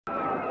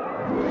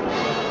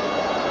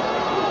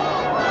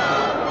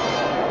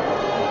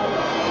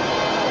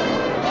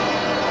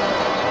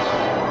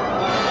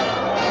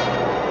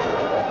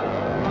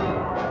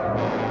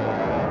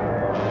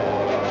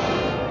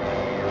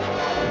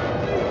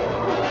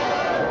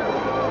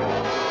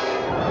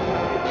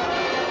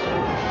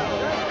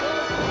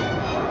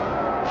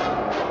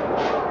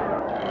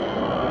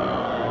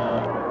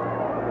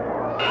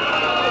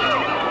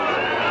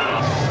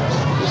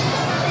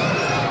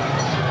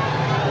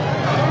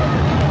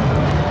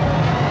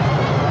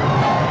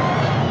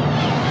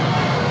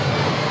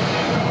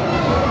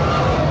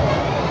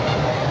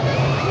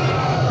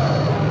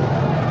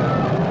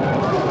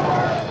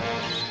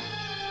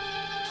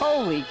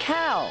Holy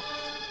cow!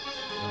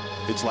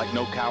 It's like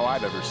no cow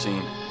I've ever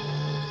seen.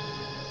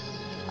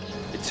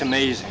 It's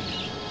amazing.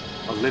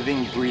 A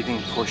living, breathing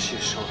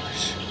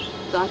Porciosaurus.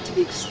 Thought to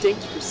be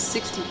extinct for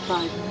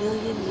 65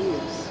 million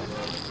years.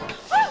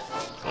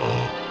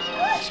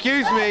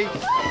 Excuse me.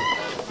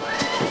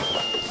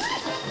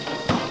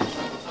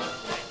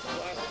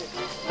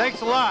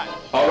 Thanks a lot.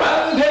 A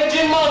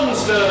rampaging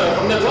monster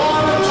from the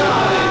dawn of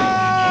time.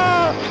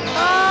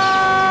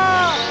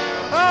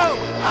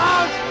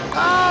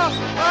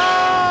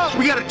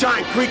 We got a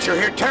giant creature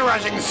here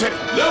terrorizing the city.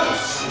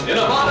 Loose in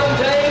a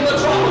modern-day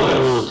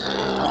metropolis.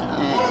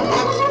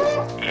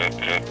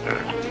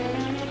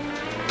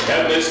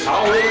 Can this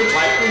towering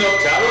titan of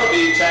terror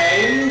be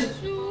tamed?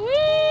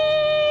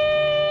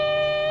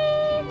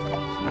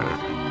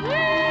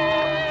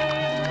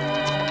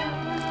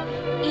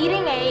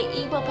 Eating a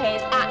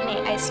ibopes acne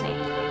isne.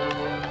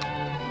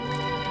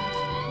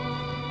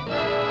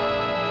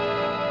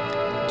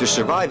 To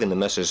survive in the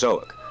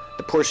Mesozoic,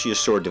 the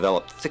Porciosaur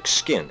developed thick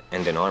skin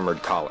and an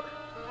armored collar.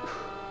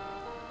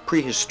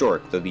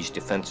 Prehistoric though these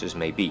defenses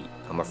may be,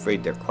 I'm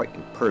afraid they're quite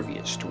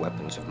impervious to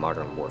weapons of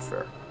modern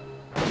warfare.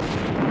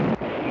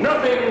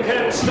 Nothing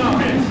can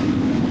stop it!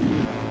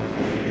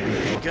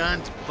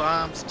 Guns,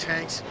 bombs,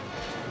 tanks.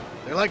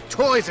 They're like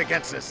toys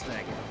against this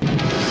thing.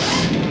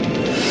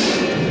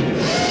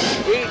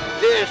 Eat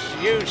this,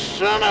 you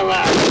son of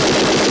a...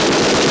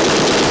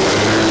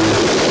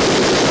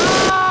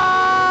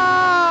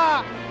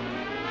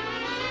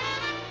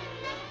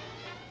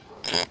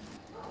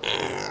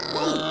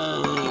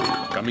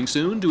 Coming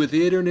soon to a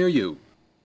theater near you.